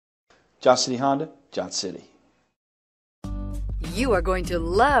Johnson City Honda, Johnson City. You are going to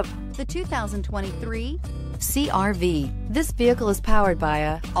love the 2023 CR-V. This vehicle is powered by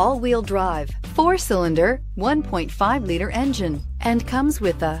a all-wheel drive, 4-cylinder, 1.5-liter engine and comes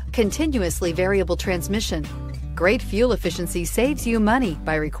with a continuously variable transmission. Great fuel efficiency saves you money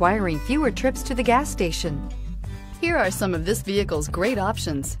by requiring fewer trips to the gas station. Here are some of this vehicle's great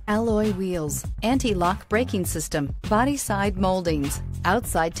options: alloy wheels, anti-lock braking system, body side moldings,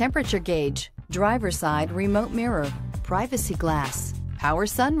 outside temperature gauge, driver side remote mirror, privacy glass, power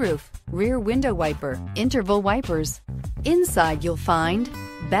sunroof, rear window wiper, interval wipers. Inside you'll find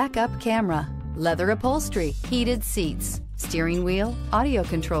backup camera, leather upholstery, heated seats, steering wheel audio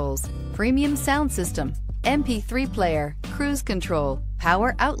controls, premium sound system, MP3 player, cruise control,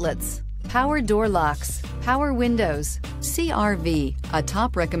 power outlets, power door locks, power windows. CR-V, a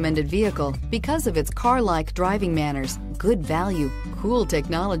top recommended vehicle because of its car-like driving manners, good value, cool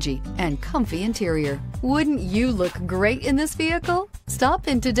technology, and comfy interior. Wouldn't you look great in this vehicle? Stop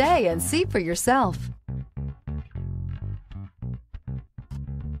in today and see for yourself.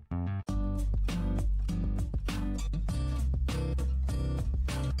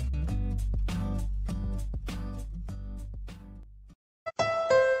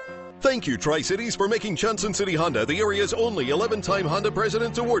 Thank you, Tri-Cities, for making Johnson City Honda the area's only 11-time Honda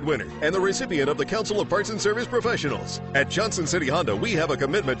President's Award winner and the recipient of the Council of Parts and Service Professionals. At Johnson City Honda, we have a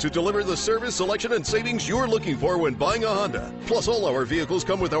commitment to deliver the service, selection, and savings you're looking for when buying a Honda. Plus, all our vehicles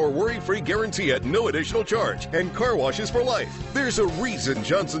come with our worry-free guarantee at no additional charge and car washes for life. There's a reason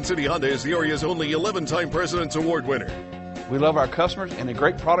Johnson City Honda is the area's only 11-time President's Award winner. We love our customers and the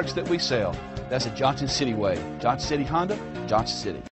great products that we sell. That's the Johnson City way. Johnson City Honda, Johnson City.